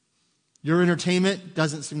 Your entertainment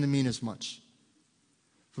doesn't seem to mean as much.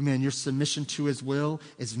 But man, your submission to his will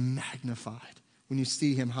is magnified when you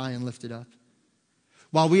see him high and lifted up.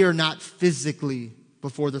 While we are not physically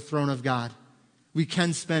before the throne of God, we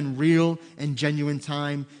can spend real and genuine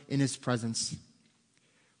time in his presence.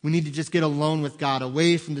 We need to just get alone with God,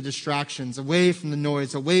 away from the distractions, away from the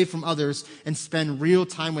noise, away from others, and spend real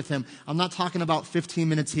time with him. I'm not talking about 15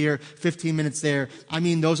 minutes here, 15 minutes there. I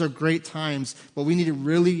mean, those are great times, but we need to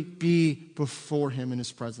really be before him in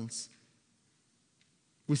his presence.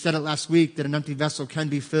 We said it last week that an empty vessel can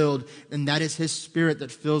be filled, and that is his Spirit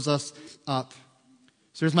that fills us up.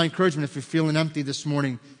 So here's my encouragement. If you're feeling empty this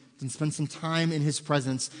morning, then spend some time in his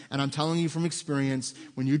presence. And I'm telling you from experience,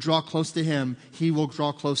 when you draw close to him, he will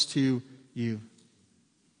draw close to you.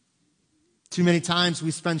 Too many times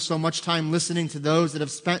we spend so much time listening to those that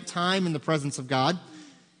have spent time in the presence of God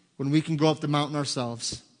when we can go up the mountain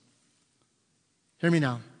ourselves. Hear me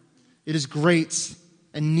now. It is great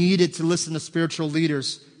and needed to listen to spiritual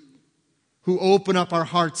leaders who open up our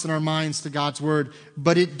hearts and our minds to God's word,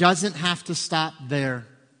 but it doesn't have to stop there.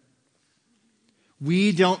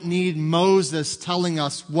 We don't need Moses telling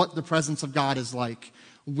us what the presence of God is like.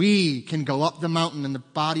 We can go up the mountain in the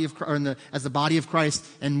body of as the body of Christ,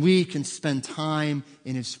 and we can spend time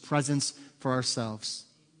in his presence for ourselves.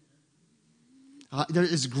 It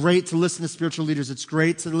is great to listen to spiritual leaders. It's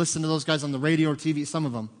great to listen to those guys on the radio or TV, some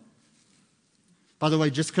of them. By the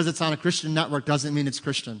way, just because it's on a Christian network doesn't mean it's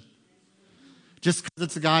Christian. Just because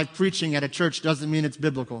it's a guy preaching at a church doesn't mean it's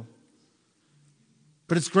biblical.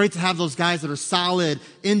 But it's great to have those guys that are solid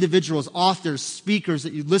individuals, authors, speakers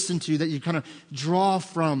that you listen to, that you kind of draw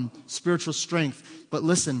from spiritual strength. But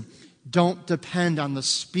listen, don't depend on the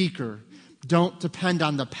speaker. Don't depend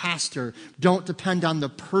on the pastor. Don't depend on the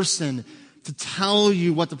person to tell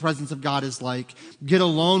you what the presence of God is like. Get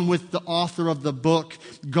alone with the author of the book.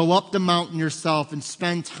 Go up the mountain yourself and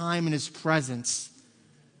spend time in his presence.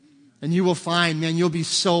 And you will find, man, you'll be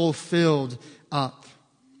so filled up.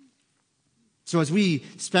 So as we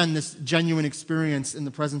spend this genuine experience in the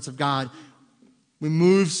presence of God, we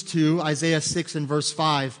move to Isaiah 6 and verse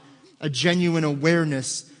 5, a genuine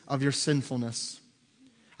awareness of your sinfulness.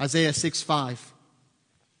 Isaiah 6:5.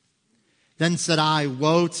 Then said I,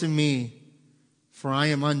 woe to me, for I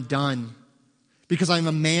am undone, because I am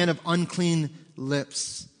a man of unclean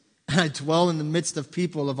lips, and I dwell in the midst of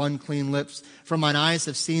people of unclean lips, for mine eyes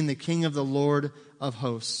have seen the King of the Lord of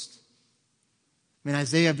hosts. I mean,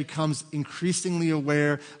 Isaiah becomes increasingly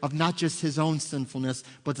aware of not just his own sinfulness,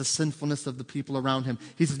 but the sinfulness of the people around him.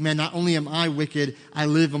 He says, man, not only am I wicked, I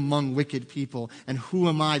live among wicked people. And who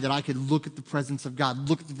am I that I could look at the presence of God,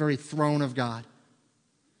 look at the very throne of God?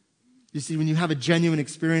 You see, when you have a genuine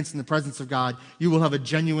experience in the presence of God, you will have a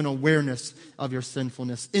genuine awareness of your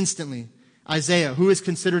sinfulness. Instantly, Isaiah, who is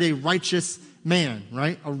considered a righteous man,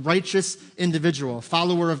 right? A righteous individual, a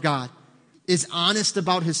follower of God, is honest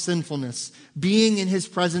about his sinfulness. Being in his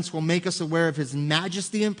presence will make us aware of his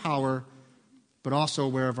majesty and power, but also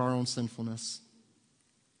aware of our own sinfulness.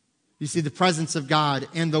 You see, the presence of God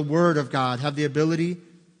and the Word of God have the ability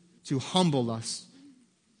to humble us.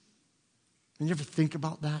 And you ever think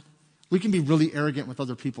about that? We can be really arrogant with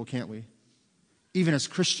other people, can't we? Even as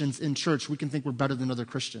Christians in church, we can think we're better than other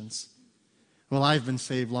Christians. Well, I've been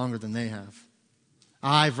saved longer than they have.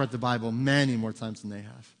 I've read the Bible many more times than they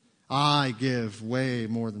have. I give way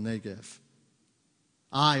more than they give.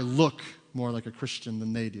 I look more like a Christian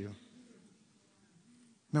than they do.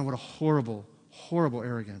 Man, what a horrible, horrible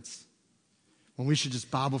arrogance. When we should just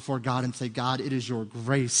bow before God and say, God, it is your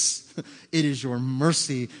grace. It is your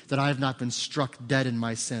mercy that I have not been struck dead in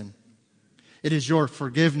my sin. It is your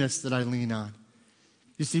forgiveness that I lean on.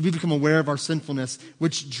 You see, we become aware of our sinfulness,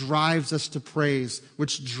 which drives us to praise,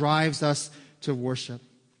 which drives us to worship.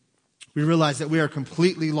 We realize that we are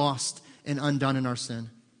completely lost and undone in our sin.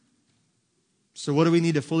 So what do we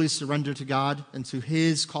need to fully surrender to God and to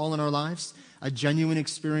his call in our lives? A genuine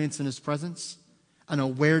experience in his presence, an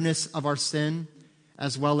awareness of our sin,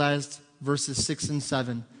 as well as verses 6 and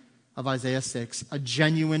 7 of Isaiah 6, a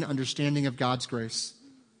genuine understanding of God's grace.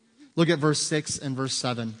 Look at verse 6 and verse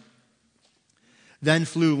 7. Then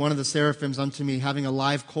flew one of the seraphims unto me, having a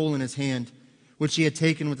live coal in his hand, which he had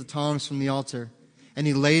taken with the tongs from the altar, and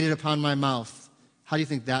he laid it upon my mouth. How do you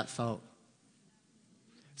think that felt?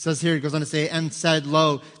 It says here, it goes on to say, and said,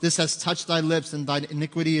 Lo, this has touched thy lips, and thine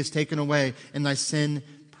iniquity is taken away, and thy sin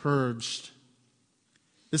purged.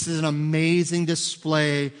 This is an amazing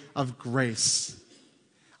display of grace.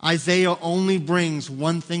 Isaiah only brings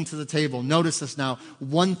one thing to the table. Notice this now.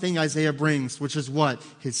 One thing Isaiah brings, which is what?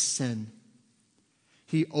 His sin.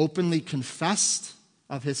 He openly confessed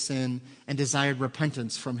of his sin and desired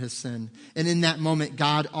repentance from his sin. And in that moment,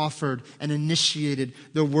 God offered and initiated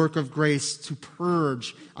the work of grace to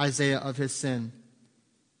purge Isaiah of his sin.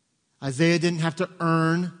 Isaiah didn't have to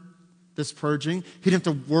earn this purging. He didn't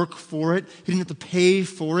have to work for it. He didn't have to pay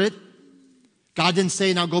for it. God didn't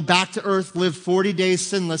say, now go back to earth, live 40 days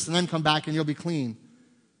sinless, and then come back and you'll be clean.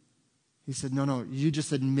 He said, no, you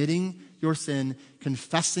just admitting your sin,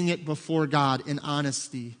 confessing it before God in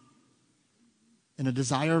honesty, in a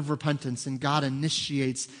desire of repentance, and God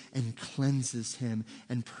initiates and cleanses him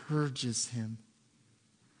and purges him.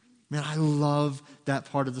 Man, I love that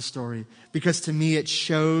part of the story because to me it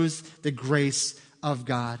shows the grace of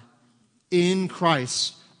God. In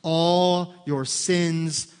Christ, all your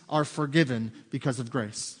sins are forgiven because of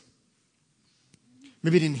grace.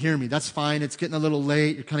 Maybe you didn't hear me. That's fine. It's getting a little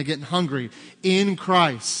late. You're kind of getting hungry. In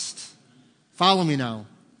Christ. Follow me now.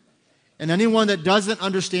 And anyone that doesn't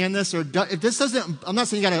understand this, or if this doesn't, I'm not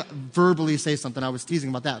saying you got to verbally say something. I was teasing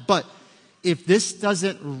about that. But if this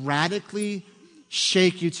doesn't radically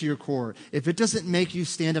shake you to your core, if it doesn't make you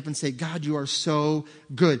stand up and say, God, you are so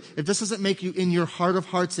good, if this doesn't make you in your heart of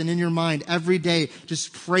hearts and in your mind every day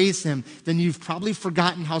just praise him, then you've probably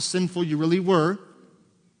forgotten how sinful you really were.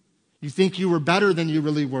 You think you were better than you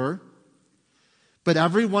really were. But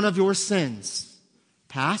every one of your sins,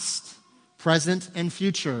 past, present, and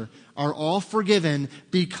future, are all forgiven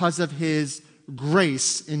because of his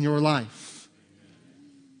grace in your life.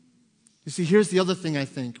 You see, here's the other thing I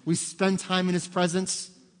think. We spend time in his presence,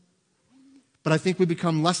 but I think we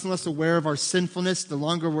become less and less aware of our sinfulness the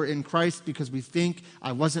longer we're in Christ because we think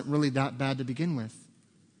I wasn't really that bad to begin with.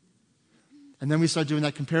 And then we start doing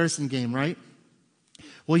that comparison game, right?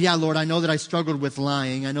 Well, yeah, Lord, I know that I struggled with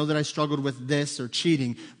lying. I know that I struggled with this or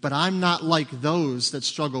cheating, but I'm not like those that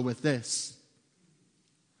struggle with this.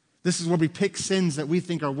 This is where we pick sins that we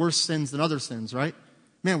think are worse sins than other sins, right?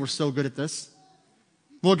 Man, we're so good at this.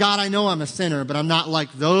 Well, God, I know I'm a sinner, but I'm not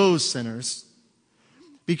like those sinners.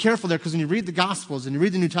 Be careful there, because when you read the Gospels and you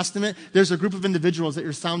read the New Testament, there's a group of individuals that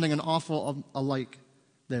you're sounding an awful alike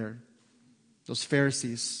there. Those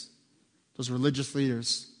Pharisees, those religious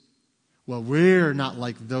leaders. Well, we're not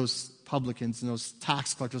like those publicans and those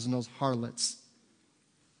tax collectors and those harlots.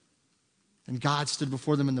 And God stood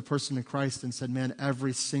before them in the person of Christ and said, man,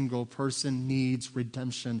 every single person needs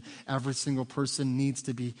redemption. Every single person needs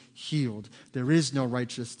to be healed. There is no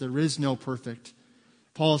righteous. There is no perfect.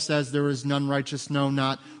 Paul says there is none righteous, no,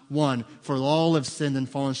 not one. For all have sinned and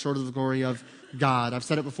fallen short of the glory of God. I've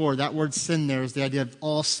said it before. That word sin there is the idea of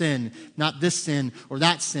all sin. Not this sin or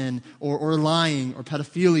that sin or lying or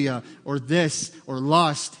pedophilia or this or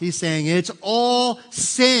lust. He's saying it's all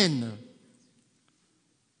sin.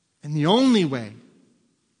 And the only way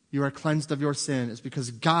you are cleansed of your sin is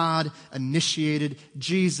because God initiated,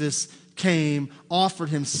 Jesus came, offered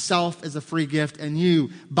himself as a free gift, and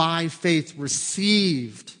you, by faith,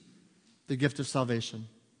 received the gift of salvation.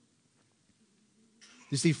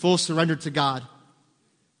 You see, full surrender to God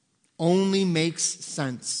only makes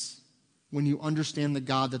sense when you understand the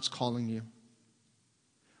God that's calling you.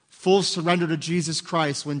 Full surrender to Jesus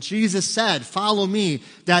Christ, when Jesus said, follow me,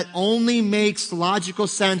 that only makes logical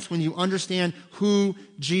sense when you understand who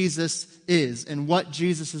Jesus is and what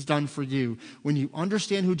Jesus has done for you. When you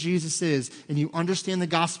understand who Jesus is and you understand the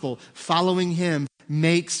gospel, following him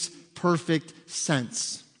makes perfect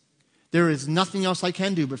sense. There is nothing else I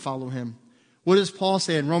can do but follow him. What does Paul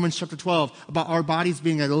say in Romans chapter 12 about our bodies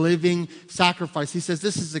being a living sacrifice? He says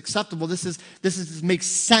this is acceptable. This makes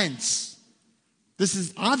sense. This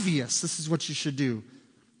is obvious. This is what you should do.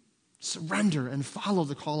 Surrender and follow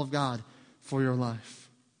the call of God for your life.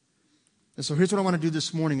 And so here's what I want to do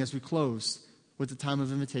this morning as we close with the time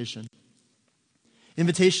of invitation.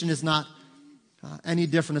 Invitation is not any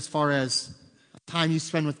different as far as time you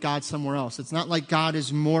spend with God somewhere else. It's not like God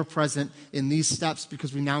is more present in these steps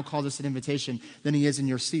because we now call this an invitation than he is in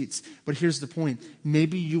your seats. But here's the point.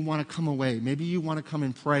 Maybe you want to come away. Maybe you want to come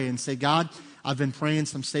and pray and say, God, I've been praying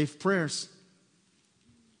some safe prayers.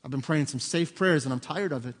 I've been praying some safe prayers and I'm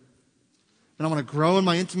tired of it. And I want to grow in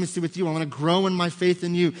my intimacy with you. I want to grow in my faith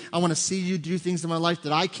in you. I want to see you do things in my life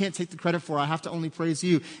that I can't take the credit for. I have to only praise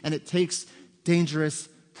you. And it takes dangerous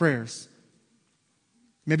prayers.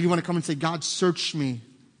 Maybe you want to come and say, God, search me.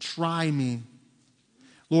 Try me.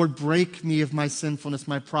 Lord, break me of my sinfulness,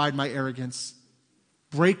 my pride, my arrogance.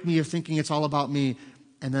 Break me of thinking it's all about me.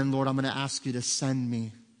 And then, Lord, I'm going to ask you to send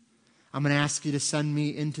me. I'm going to ask you to send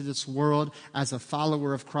me into this world as a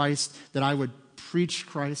follower of Christ, that I would preach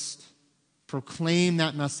Christ, proclaim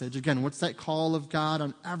that message. Again, what's that call of God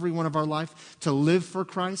on every one of our life? To live for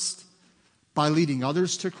Christ by leading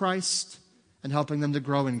others to Christ and helping them to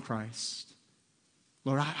grow in Christ.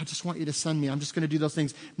 Lord, I just want you to send me. I'm just going to do those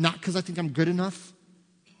things, not because I think I'm good enough.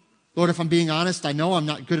 Lord, if I'm being honest, I know I'm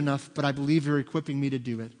not good enough, but I believe you're equipping me to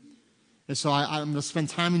do it. And so I'm going to spend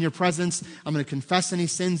time in your presence. I'm going to confess any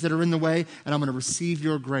sins that are in the way, and I'm going to receive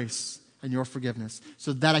your grace and your forgiveness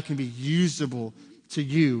so that I can be usable to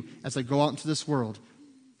you as I go out into this world,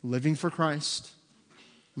 living for Christ,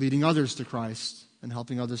 leading others to Christ, and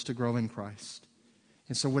helping others to grow in Christ.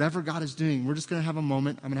 And so whatever God is doing, we're just going to have a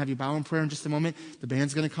moment. I'm going to have you bow in prayer in just a moment. The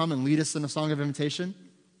band's going to come and lead us in a song of invitation.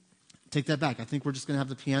 Take that back. I think we're just going to have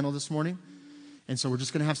the piano this morning. And so we're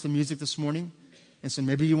just going to have some music this morning. And so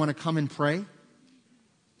maybe you want to come and pray.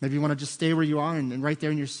 Maybe you want to just stay where you are and right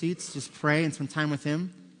there in your seats, just pray and spend time with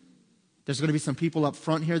him. There's going to be some people up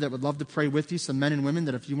front here that would love to pray with you, some men and women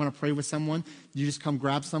that if you want to pray with someone, you just come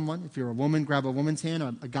grab someone. If you're a woman, grab a woman's hand.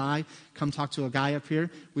 A guy, come talk to a guy up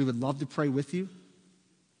here. We would love to pray with you.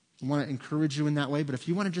 I want to encourage you in that way. But if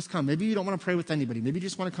you want to just come, maybe you don't want to pray with anybody. Maybe you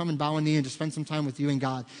just want to come and bow a knee and just spend some time with you and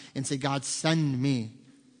God and say, God, send me.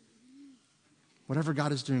 Whatever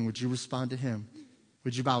God is doing, would you respond to him?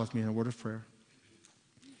 Would you bow with me in a word of prayer?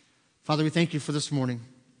 Father, we thank you for this morning.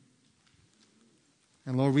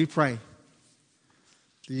 And Lord, we pray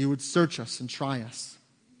that you would search us and try us.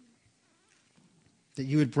 That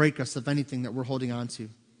you would break us of anything that we're holding on to.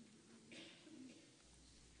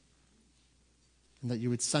 And that you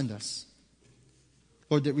would send us.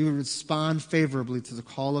 Lord, that we would respond favorably to the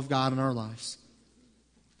call of God in our lives.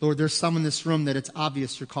 Lord, there's some in this room that it's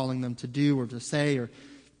obvious you're calling them to do or to say or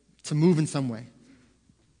to move in some way.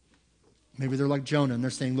 Maybe they're like Jonah and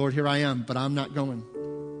they're saying, Lord, here I am, but I'm not going.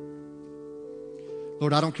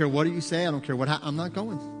 Lord, I don't care what you say. I don't care I'm not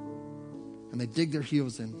going. and they dig their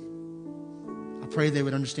heels in. I pray they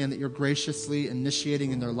would understand that you're graciously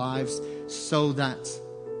initiating in their lives so that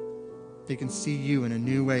they can see you in a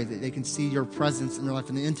new way, that they can see your presence in their life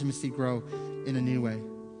and the intimacy grow in a new way.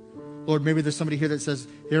 Lord, maybe there's somebody here that says,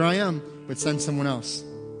 here I am, but send someone else.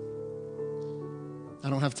 I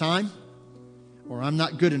don't have time, or I'm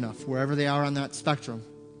not good enough, wherever they are on that spectrum.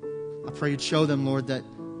 I pray you'd show them, Lord, that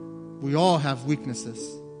we all have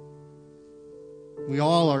weaknesses. We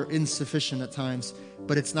all are insufficient at times,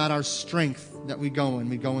 but it's not our strength that we go in.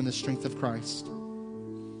 We go in the strength of Christ.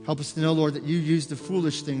 Help us to know, Lord, that you use the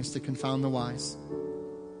foolish things to confound the wise.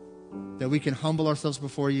 That we can humble ourselves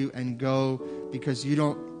before you and go, because you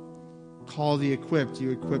don't call the equipped, you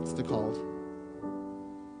equip the called.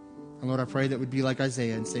 And Lord, I pray that we'd be like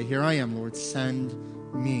Isaiah and say, here I am, Lord, send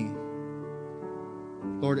me.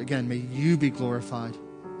 Lord, again, may you be glorified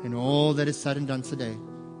in all that is said and done today.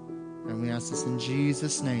 And we ask this in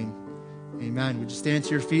Jesus' name. Amen. Would you stand to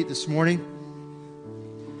your feet this morning?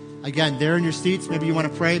 Again, there in your seats, maybe you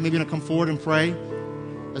want to pray. Maybe you want to come forward and pray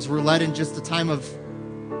as we're led in just a time of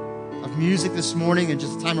music this morning and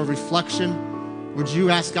just a time of reflection. Would you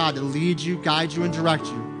ask God to lead you, guide you, and direct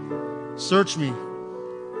you? Search me.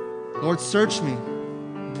 Lord, search me.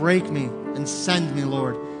 Break me and send me,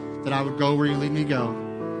 Lord, that I would go where you lead me go.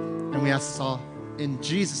 And we ask this all in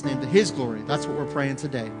Jesus' name, to his glory. That's what we're praying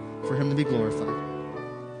today, for him to be glorified.